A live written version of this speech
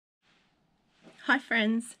Hi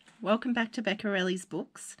friends, welcome back to Beccarelli's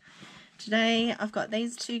Books. Today I've got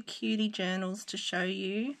these two cutie journals to show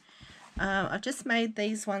you. I've just made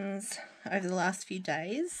these ones over the last few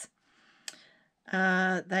days.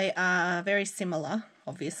 They are very similar,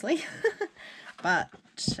 obviously, but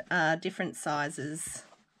different sizes,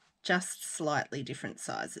 just slightly different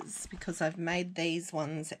sizes, because I've made these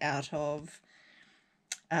ones out of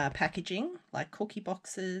packaging, like cookie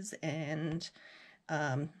boxes and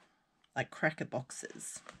like cracker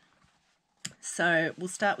boxes. So we'll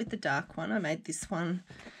start with the dark one. I made this one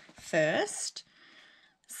first.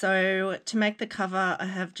 So to make the cover, I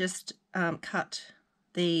have just cut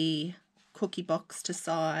the cookie box to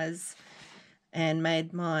size and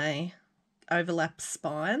made my overlap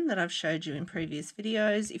spine that I've showed you in previous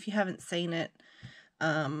videos. If you haven't seen it,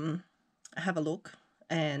 have a look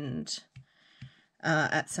and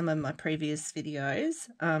at some of my previous videos.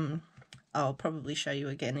 I'll probably show you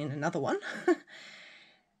again in another one.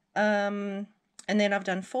 And then I've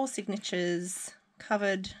done 4 signatures,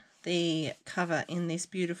 covered the cover in this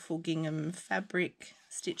beautiful gingham fabric,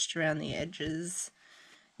 stitched around the edges,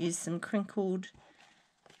 used some crinkled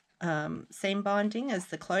seam binding as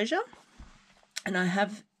the closure. And I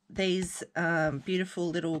have these beautiful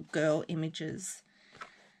little girl images,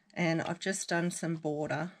 and I've just done some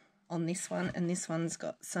border on this one, and this one's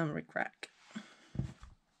got some rickrack.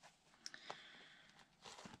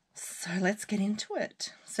 So let's get into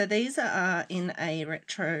it. So these are in a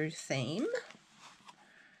retro theme.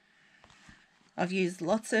 I've used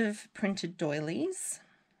lots of printed doilies,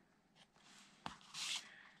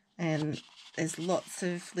 and there's lots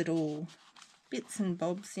of little bits and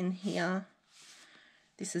bobs in here.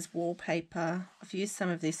 This is wallpaper. I've used some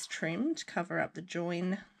of this trim to cover up the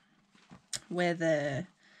join where the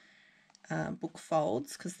book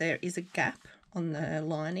folds, because there is a gap on the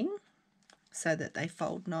lining so that they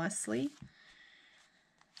fold nicely.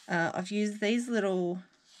 I've used these little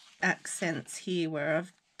accents here where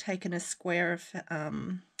I've taken a square of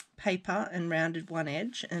paper and rounded one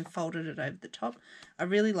edge and folded it over the top. I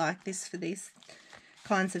really like this for these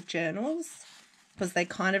kinds of journals because they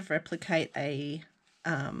kind of replicate a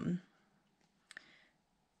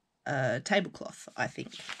tablecloth, I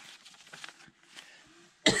think.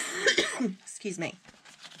 Excuse me.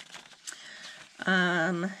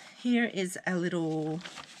 Here is a little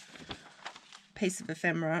piece of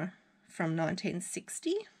ephemera from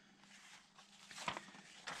 1960.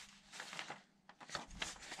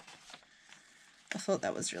 I thought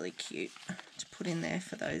that was really cute to put in there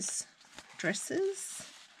for those dresses.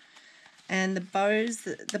 And the bows,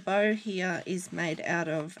 the bow here is made out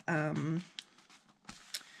of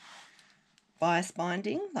bias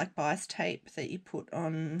binding, like bias tape that you put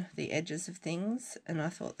on the edges of things, and I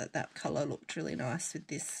thought that that colour looked really nice with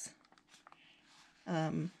this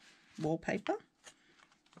wallpaper.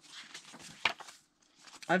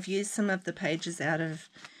 I've used some of the pages out of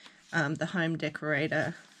the Home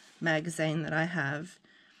Decorator magazine that I have.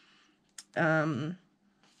 Yeah,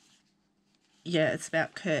 it's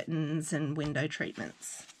about curtains and window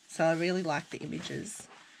treatments, so I really like the images.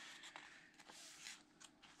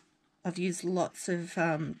 I've used lots of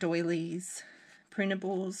doilies,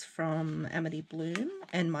 printables from Amity Bloom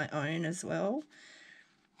and my own as well.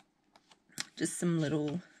 Just some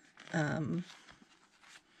little,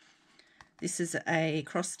 this is a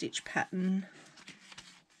cross-stitch pattern.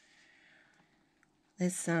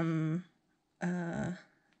 There's some,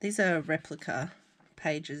 these are replica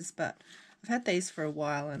pages, but I've had these for a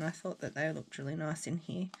while and I thought that they looked really nice in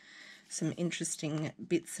here. Some interesting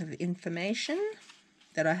bits of information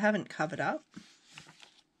that I haven't covered up.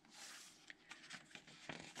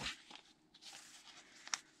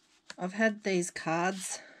 I've had these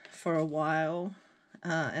cards for a while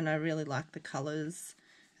and I really like the colours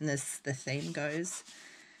and the theme goes.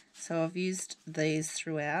 So I've used these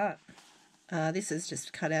throughout. This is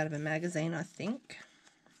just cut out of a magazine, I think.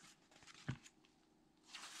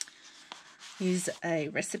 Use a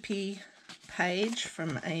recipe page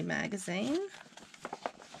from a magazine.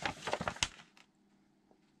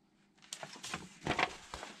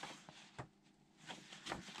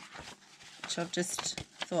 I've just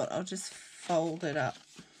thought I'll just fold it up.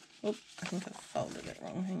 Oop, I think I've folded it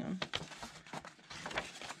wrong. Hang on.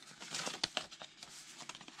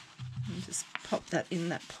 And just pop that in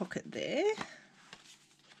that pocket there.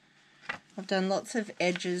 I've done lots of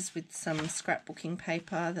edges with some scrapbooking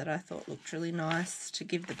paper that I thought looked really nice to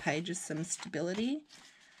give the pages some stability.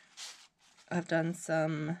 I've done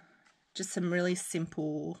just some really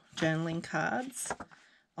simple journaling cards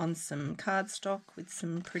on some cardstock with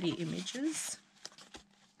some pretty images.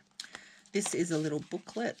 This is a little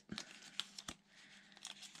booklet.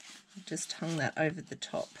 I've just hung that over the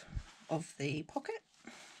top of the pocket.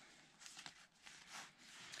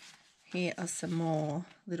 Here are some more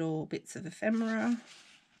little bits of ephemera.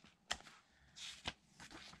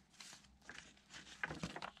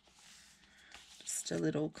 Just a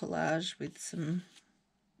little collage with some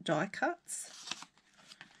die cuts.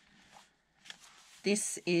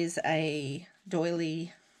 This is a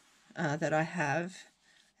doily that I have,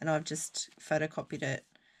 and I've just photocopied it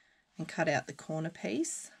and cut out the corner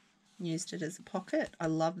piece, used it as a pocket. I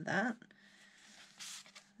love that.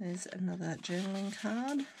 There's another journaling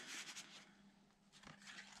card.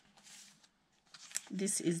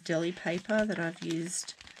 This is deli paper that I've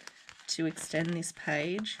used to extend this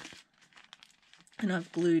page, and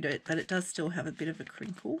I've glued it, but it does still have a bit of a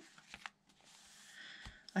crinkle.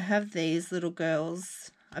 I have these little girls.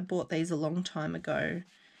 I bought these a long time ago.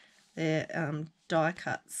 They're die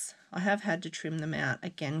cuts. I have had to trim them out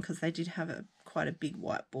again because they did have quite a big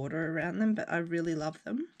white border around them, but I really love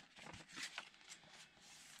them.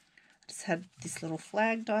 Just had this little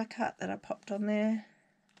flag die cut that I popped on there.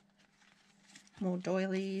 More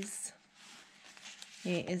doilies.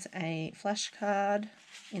 Here is a flashcard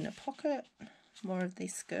in a pocket. More of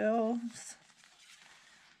these girls.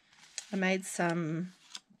 I made some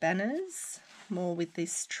banners, more with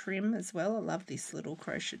this trim as well. I love this little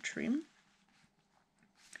crochet trim.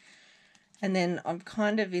 And then I'm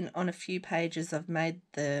kind of on a few pages I've made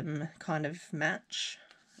them kind of match,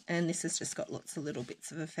 and this has just got lots of little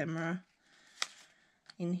bits of ephemera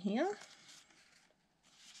in here.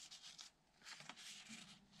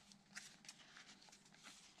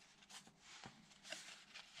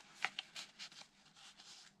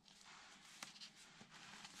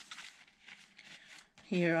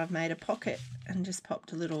 Here I've made a pocket and just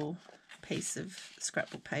popped a little piece of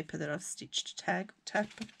scrapbook paper that I've stitched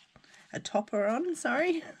a topper on,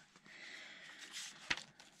 sorry.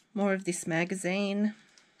 More of this magazine,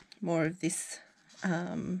 more of this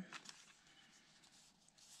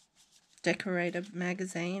decorator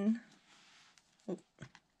magazine. Oh.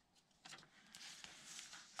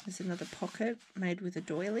 There's another pocket made with a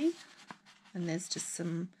doily, and there's just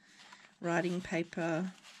some writing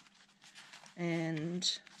paper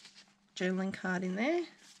and journaling card in there.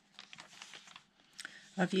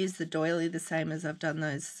 I've used the doily the same as I've done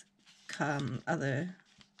those other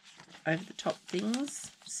over the top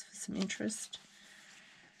things, just for some interest.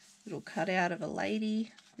 Little cutout of a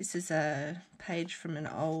lady. This is a page from an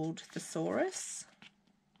old thesaurus.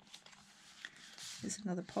 There's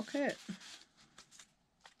another pocket.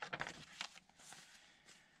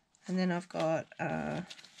 And then I've got a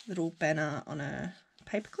little banner on a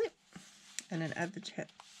paperclip and an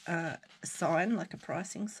a sign, like a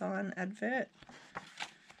pricing sign advert.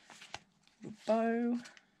 Little bow.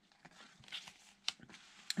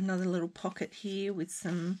 Another little pocket here with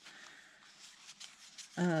some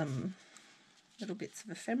little bits of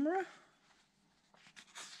ephemera.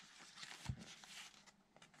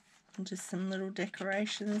 And just some little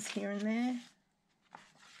decorations here and there.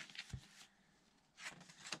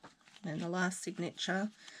 And the last signature,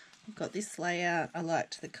 I've got this layout. I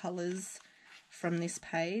liked the colours from this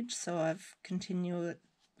page, so I've continued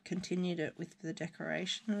it with the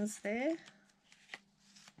decorations there.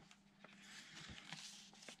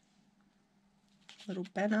 Little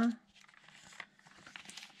banner.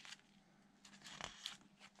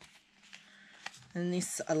 And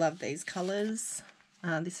this, I love these colours.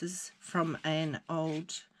 This is from an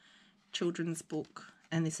old children's book,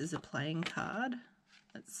 and this is a playing card.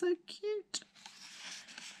 That's so cute.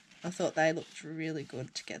 I thought they looked really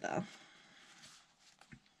good together.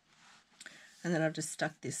 And then I've just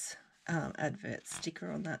stuck this advert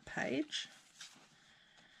sticker on that page.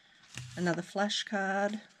 Another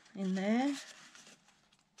flashcard in there.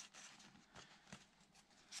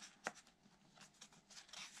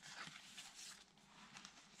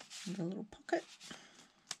 And a little pocket.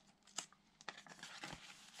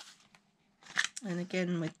 And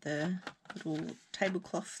again with the little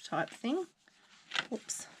tablecloth type thing.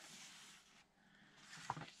 Oops.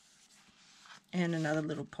 And another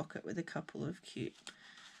little pocket with a couple of cute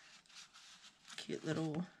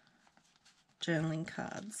little journaling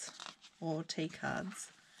cards or tea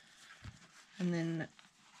cards. And then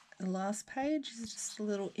the last page is just a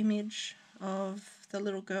little image of the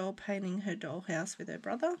little girl painting her dollhouse with her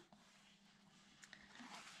brother.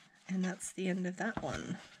 And that's the end of that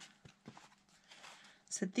one.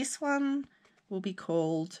 So this one will be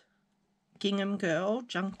called Gingham Girl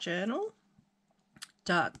Junk Journal,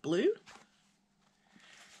 dark blue.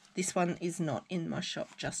 This one is not in my shop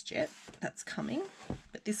just yet, that's coming,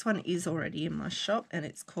 but this one is already in my shop, and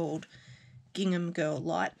it's called Gingham Girl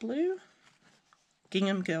Light Blue.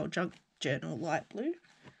 Gingham Girl Junk Journal Light Blue.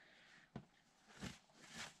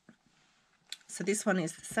 So this one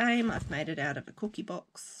is the same. I've made it out of a cookie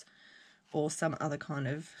box or some other kind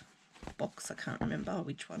of box. I can't remember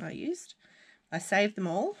which one I used. I saved them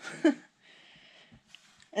all.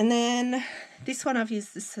 And then this one I've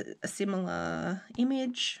used a similar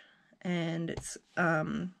image, and it's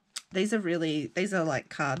these are like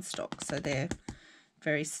cardstock, so they're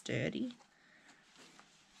very sturdy.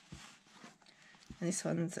 And this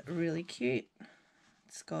one's really cute.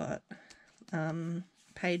 It's got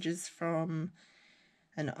pages from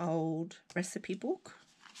an old recipe book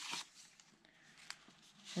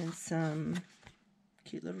and some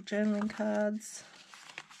cute little journaling cards.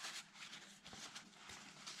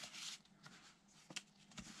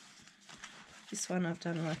 This one I've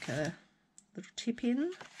done like a little tip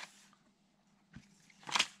in.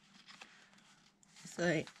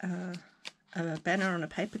 So a banner on a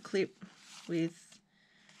paper clip with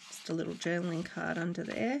just a little journaling card under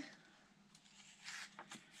there.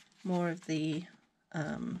 More of the,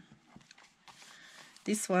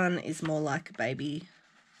 this one is more like a baby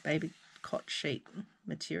cot sheet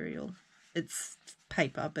material. It's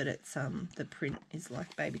paper, but it's the print is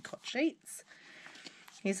like baby cot sheets.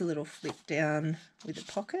 Here's a little flip down with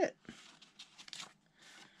a pocket.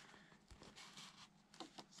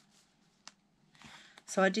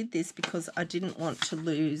 So I did this because I didn't want to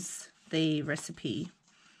lose the recipe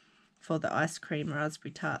for the ice cream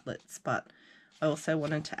raspberry tartlets, but I also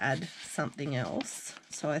wanted to add something else.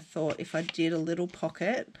 So I thought if I did a little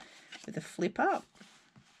pocket with a flip up,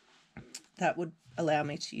 that would allow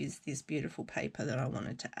me to use this beautiful paper that I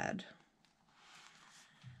wanted to add.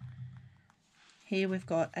 Here we've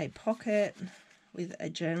got a pocket with a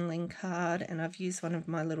journaling card, and I've used one of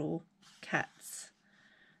my little cats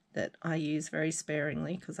that I use very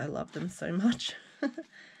sparingly because I love them so much.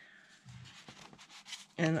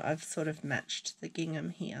 And I've sort of matched the gingham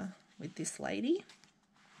here with this lady.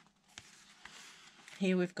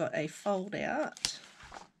 Here we've got a fold out,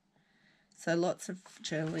 so lots of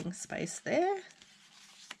journaling space there.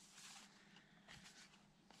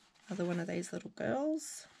 Another one of these little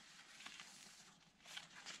girls.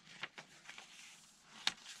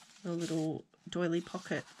 A little doily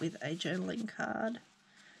pocket with a journaling card.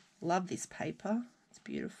 Love this paper. It's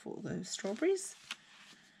beautiful, those strawberries.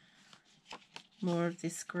 More of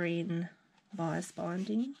this green bias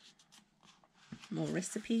binding. More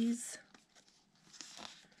recipes.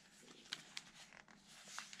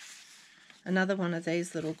 Another one of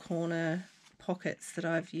these little corner pockets that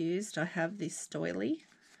I've used. I have this doily.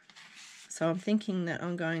 So I'm thinking that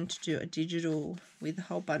I'm going to do a digital with a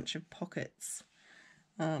whole bunch of pockets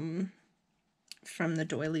from the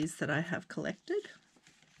doilies that I have collected,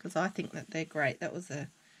 because I think that they're great. That was a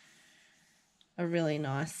really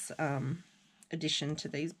nice addition to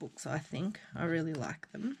these books, I think. I really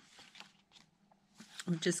like them.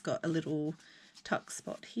 We've just got a little tuck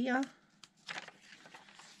spot here.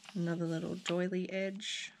 Another little doily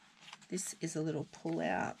edge. This is a little pull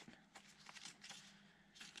out.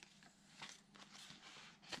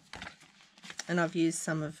 And I've used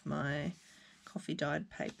some of my coffee dyed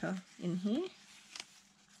paper in here.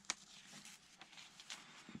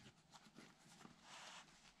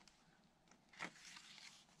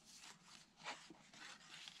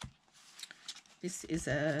 This is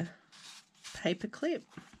a paper clip,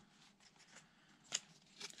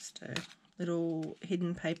 just a little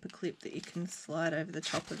hidden paper clip that you can slide over the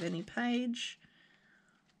top of any page.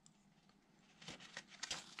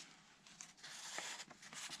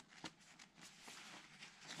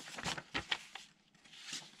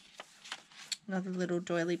 Another little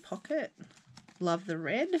doily pocket. Love the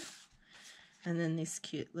red. And then this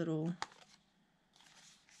cute little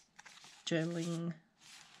journaling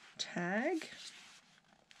tag.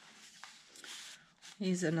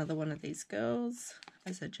 Here's another one of these girls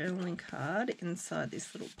as a journaling card inside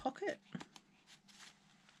this little pocket.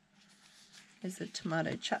 There's a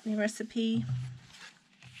tomato chutney recipe.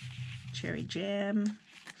 Cherry jam.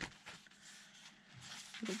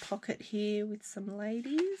 Little pocket here with some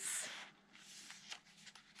ladies.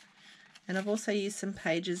 And I've also used some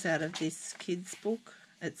pages out of this kids book.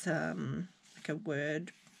 It's like a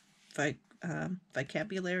word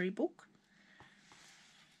vocabulary book.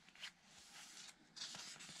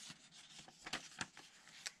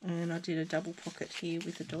 And I did a double pocket here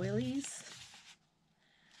with the doilies.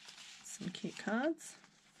 Some cute cards.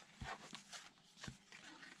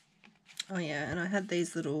 Oh yeah, and I had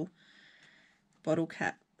these little bottle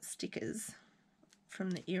cap stickers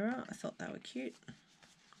from the era. I thought they were cute.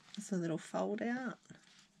 It's a little fold out.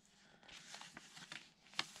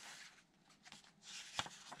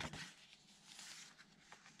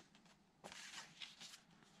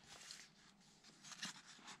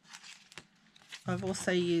 I've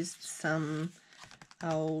also used some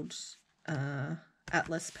old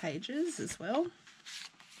atlas pages as well.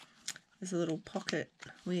 There's a little pocket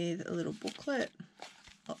with a little booklet,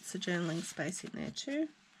 lots of journaling space in there too.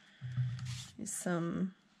 There's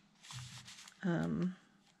some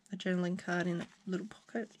a journaling card in a little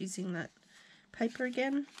pocket using that paper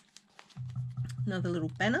again. Another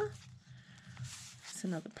little banner. There's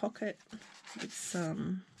another pocket with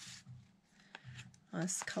some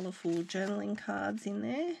nice colourful journaling cards in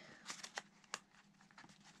there.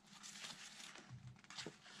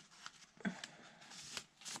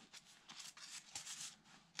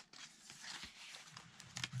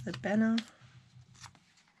 The banner,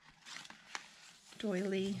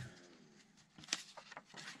 doily,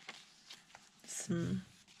 some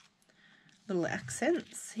little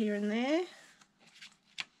accents here and there.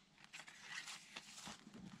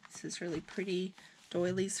 This is really pretty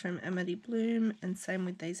doilies from Amity Bloom, and same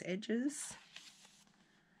with these edges.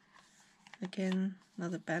 Again,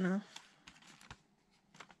 another banner.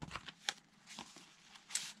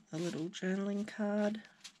 A little journaling card.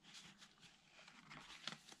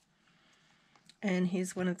 And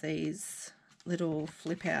here's one of these little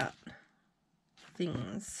flip out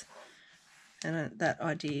things. And that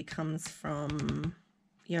idea comes from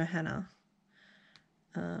Johanna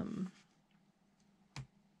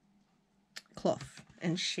Cloth.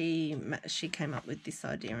 And she came up with this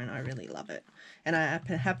idea, and I really love it. And I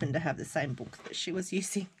happen to have the same book that she was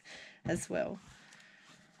using as well.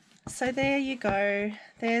 So there you go.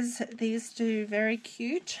 There's these two very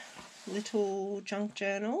cute little junk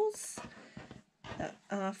journals that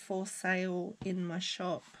are for sale in my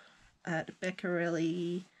shop at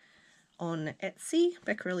Beccarelli on Etsy,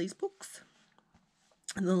 Beccarelli's Books.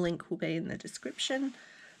 And the link will be in the description.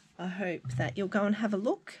 I hope that you'll go and have a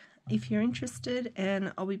look if you're interested,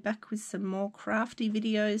 and I'll be back with some more crafty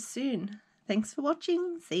videos soon. Thanks for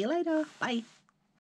watching. See you later. Bye.